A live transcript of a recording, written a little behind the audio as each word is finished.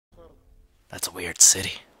That's a weird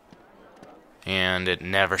city. And it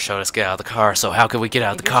never showed us get out of the car, so how could we get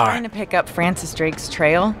out of the car? If you're trying to pick up Francis Drake's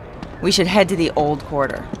trail, we should head to the old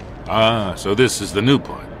quarter. Ah, so this is the new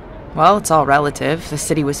part. Well, it's all relative. The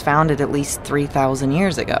city was founded at least 3,000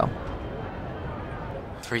 years ago.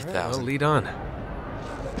 3,000. Well, lead on.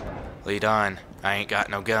 Lead on. I ain't got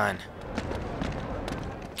no gun.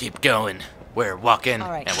 Keep going. We're walking,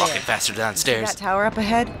 All right, and walking there. faster See downstairs. that tower up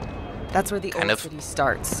ahead? That's where the Kind old of. city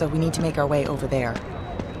starts, so we need to make our way over there.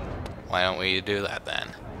 Why don't we do that then?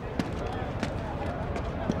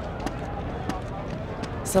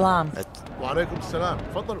 Salam. وعليكم السلام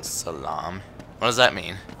تفضلوا. Salam. What does that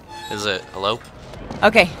mean? Is it hello?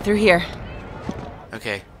 Okay, through here.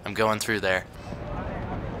 Okay, I'm going through there.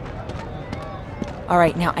 All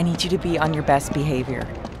right, now I need you to be on your best behavior.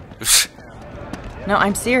 No,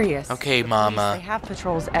 I'm serious. Okay, The police, Mama. They have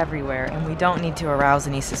patrols everywhere, and we don't need to arouse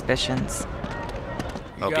any suspicions.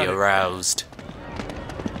 I'll be got it. aroused.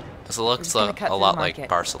 This looks just gonna a cut through lot the like market.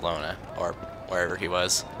 Barcelona, or wherever he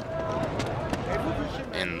was.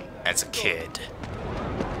 As a kid.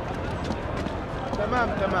 تمام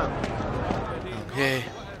تمام. Okay.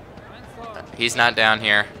 He's not down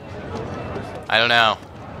here. I don't know.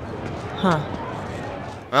 Huh.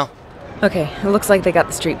 Well, Okay, it looks like they got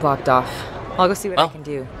the street blocked off. I'll go see what Oh. I can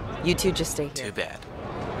do. You two just stay too here. bad.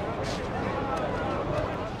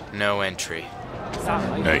 No entry.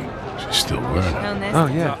 Hey, she's still wearing it. Known this? Oh,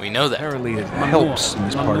 yeah. We know that. Apparently it helps in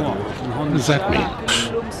this part of the world. What does that mean?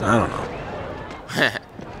 I don't know.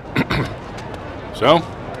 So?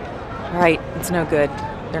 All right, it's no good.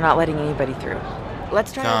 They're not letting anybody through.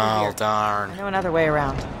 Let's try over Oh, here. darn. I know another way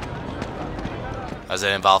around. Does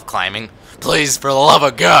it involve climbing? Please, for the love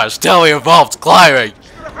of gosh, tell me it involves climbing!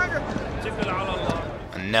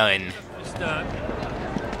 A nun.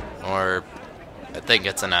 Or, I think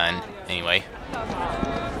it's a nun, anyway.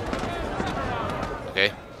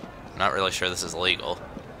 Okay. Not really sure this is legal.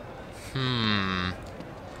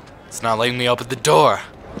 It's not letting me open the door.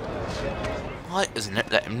 Why isn't it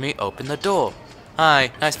letting me open the door?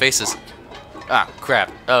 Hi, nice faces. Ah, crap.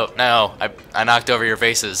 Oh, no. I knocked over your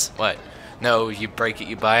faces. What? No, you break it,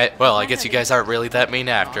 you buy it? Well, I guess you guys aren't really that mean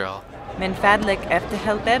after all. من فضلك افتح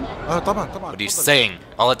الباب. طبعا طبعا. What are you saying?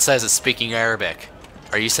 All it says is speaking Arabic.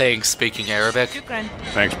 Are you saying speaking Arabic? شكرا.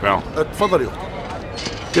 Thanks, pal. تفضل يا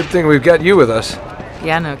أختي. Good thing we've got you with us.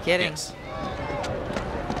 Yeah, no kidding. Yes.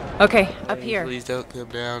 Okay, up here. Please don't come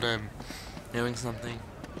down. I'm doing something.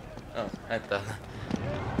 Oh, I thought.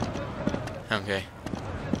 Okay.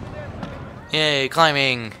 Yay,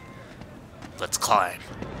 climbing! Let's climb.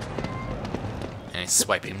 And he's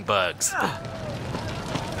swiping bugs.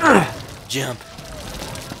 Jump!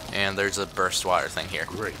 And there's a burst water thing here.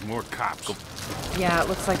 Great, more cops. Yeah, it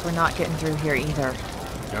looks like we're not getting through here either.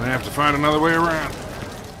 Gonna have to find another way around.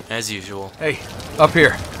 As usual. Hey, up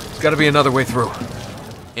here. There's got to be another way through.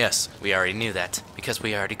 Yes, we already knew that, because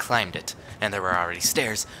we already climbed it. And there were already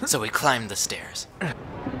stairs, so we climbed the stairs.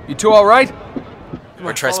 You two all right?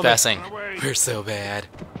 We're trespassing. We're so bad.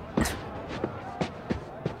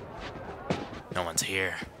 No one's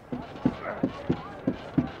here.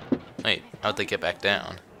 Wait, how'd they get back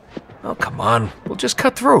down? Oh, come on. We'll just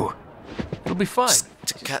cut through. It'll be fine.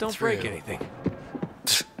 Just cut don't through. break anything.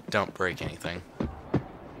 Don't break anything.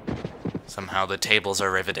 Somehow the tables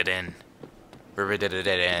are riveted in. Riveted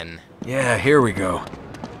it in. Yeah, here we go.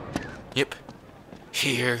 Yep.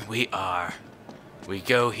 Here we are. We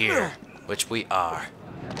go here, which we are.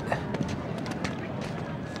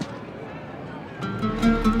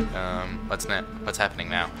 What's happening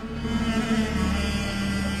now?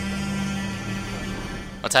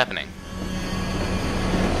 What's happening?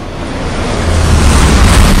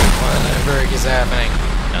 Whatever is happening.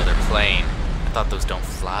 Another plane. I thought those don't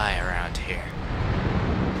fly around here.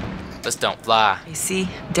 This don't fly. You see,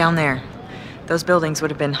 down there. Those buildings would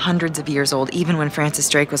have been hundreds of years old even when Francis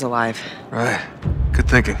Drake was alive. Right. Good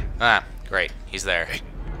thinking. Ah, great. He's there.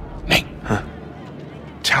 Nate. Huh?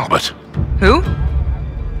 Talbot. Who?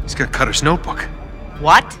 He's got Cutter's notebook.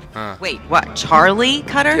 What? Huh. Wait, what? Charlie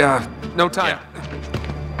Cutter? Yeah, no time.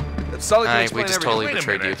 Sully can We explain just everything. totally Wait a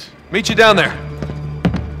betrayed you. minute. Meet you down there.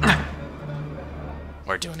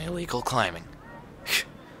 We're doing illegal climbing.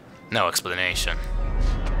 No explanation.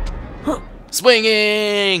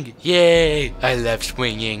 Swinging! Yay! I love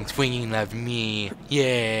swinging. Swinging loves me.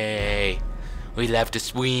 Yay! We love to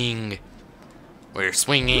swing. We're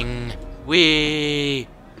swinging. Wee!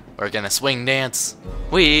 We're gonna swing dance.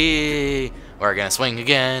 Wee! We're gonna swing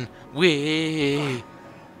again. Wee!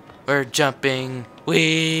 We're jumping.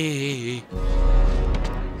 Wee!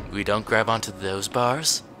 We don't grab onto those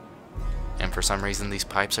bars. And for some reason these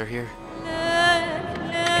pipes are here.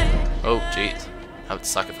 Oh, jeez. That would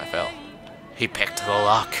suck if I fell. He picked the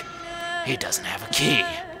lock. He doesn't have a key.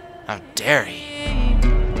 How dare he?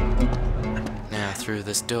 Now through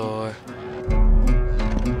this door.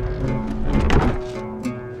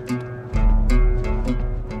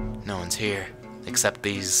 No one's here. Except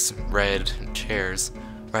these red chairs.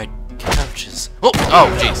 Red couches. Oh,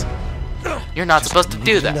 oh, jeez. You're not supposed to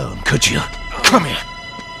do that. No, could you? Come here.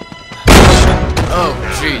 Oh,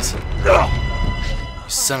 jeez. You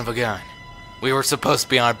son of a gun. We were supposed to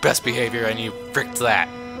be on our best behavior and you fricked that.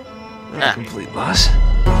 Ah, Complete loss.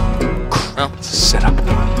 well, It's a setup.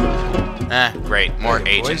 Great. More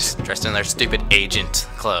Hey, agents dressed in their stupid agent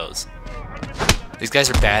clothes. These guys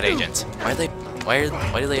are bad agents. Why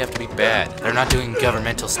do they have to be bad? They're not doing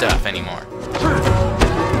governmental stuff anymore.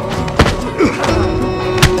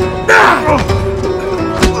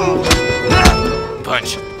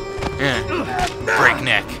 Punch. Break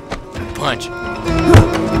neck. Punch.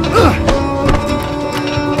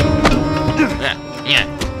 Yeah.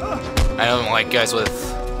 I don't like guys with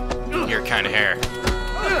your kind of hair.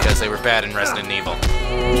 Because they were bad in Resident Evil.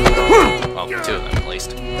 Well, 2 of them at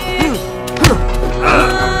least.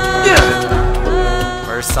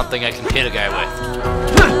 Where's something I can hit a guy with?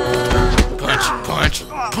 Punch, punch,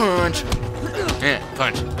 punch. Yeah,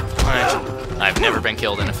 punch, punch. I've never been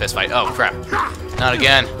killed in a fist fight. Oh, crap. Not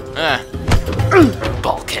again.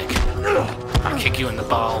 Ball kick. I'll kick you in the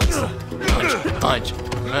balls. Punch, punch.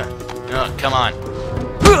 Come on.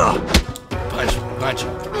 Punch, punch.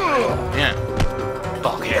 Yeah.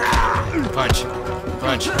 Ball kick. Punch,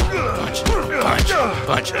 punch, punch, punch,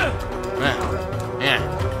 punch. Yeah.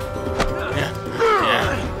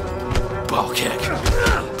 Ball kick.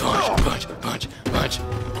 Punch, punch, punch, punch.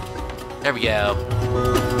 There we go.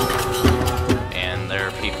 And there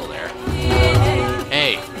are people there.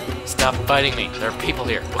 Hey, stop fighting me. There are people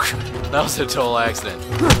here. That was a total accident.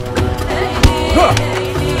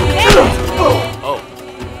 Oh.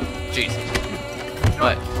 Jeez.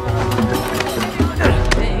 What?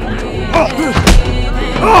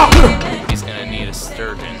 He's gonna need a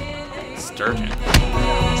sturgeon. Sturgeon?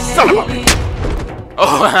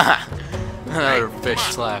 Oh! Another fish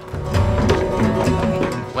slap.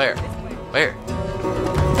 Where? Where?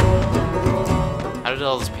 How did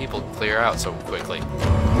all those people clear out so quickly?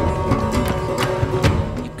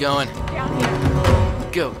 Keep going.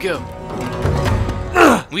 Go, go.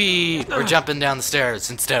 We're jumping down the stairs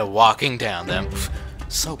instead of walking down them.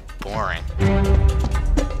 So boring.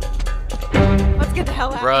 Let's get the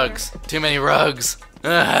hell out Rugs. of here. Too many rugs.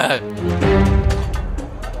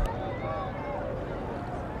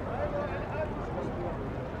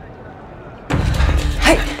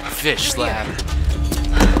 Hey, Fish slap.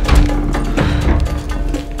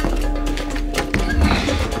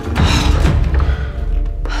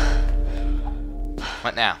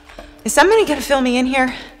 What now? is somebody gonna fill me in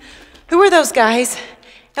here? Who are those guys?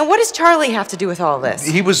 And what does Charlie have to do with all this?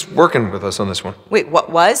 He was working with us on this one. Wait, what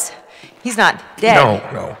was? He's not dead.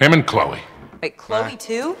 No. Him and Chloe. Wait, Chloe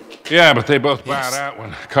too? Yeah, but they both bowed out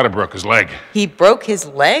when Cutter broke his leg. He broke his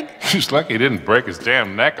leg? He's lucky he didn't break his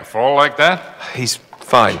damn neck or fall like that. He's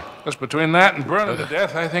fine. Just between that and burning to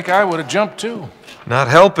death, I think I would have jumped too. Not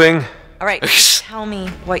helping. All right, just tell me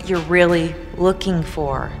what you're really looking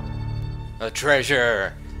for. A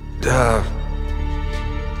treasure.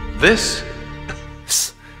 This?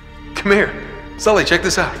 Come here. Sully, check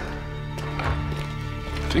this out.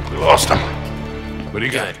 I think we lost him. What do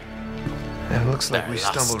you got? It looks like we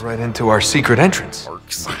Lost. stumbled right into our secret entrance.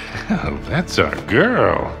 Works. Oh, that's our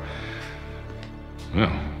girl.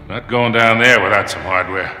 Well, not going down there without some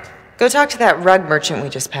hardware. Go talk to that rug merchant we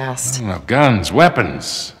just passed. Well, guns,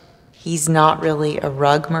 weapons. He's not really a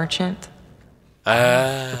rug merchant.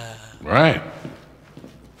 Right.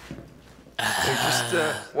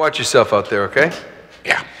 Just watch yourself out there, okay?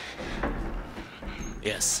 Yeah.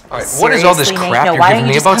 Yes. All right, what is all this Seriously, crap Nate, you're why giving don't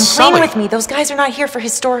me you about just come clean Sully? with me? Those guys are not here for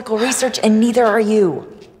historical research, and neither are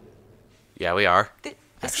you. Yeah, we are. This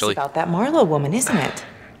Actually, is about that Marlowe woman, isn't it?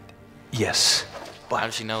 Yes. how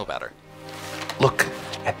does she know about her? Look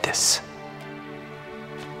at this.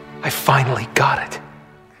 I finally got it.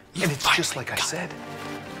 And it's just like I said.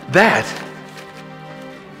 That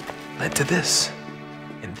led to this.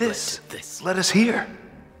 And this Led to this. led us here.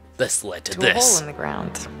 This led to To a hole this. in the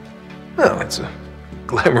ground. Oh, it's a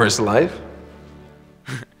glamorous life.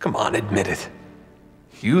 Come on, admit it.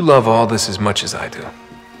 You love all this as much as I do.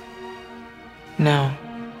 No.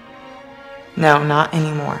 No, not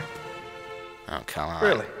anymore. Oh, come on.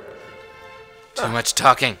 Really? Too much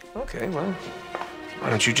talking. Okay, well, why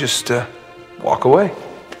don't you just walk away?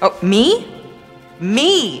 Oh, me?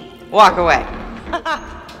 Me! Walk away.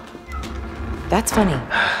 That's funny.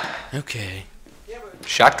 Okay.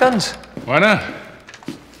 Shotguns? Why not?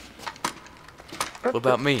 What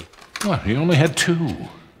about me? What, you only had 2.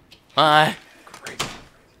 Hi.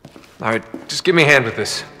 All right, just give me a hand with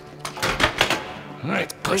this. All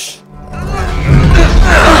right. Push.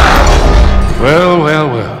 Well.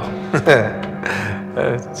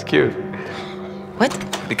 It's cute. What?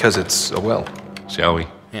 Because it's a well. Shall we?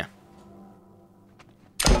 Yeah.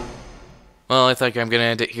 Well, I think I'm gonna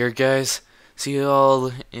end it here, guys. See you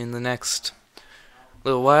all in the next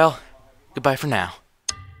little while. Goodbye for now.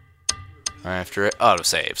 After it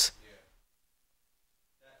autosaves.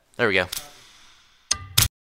 There we go.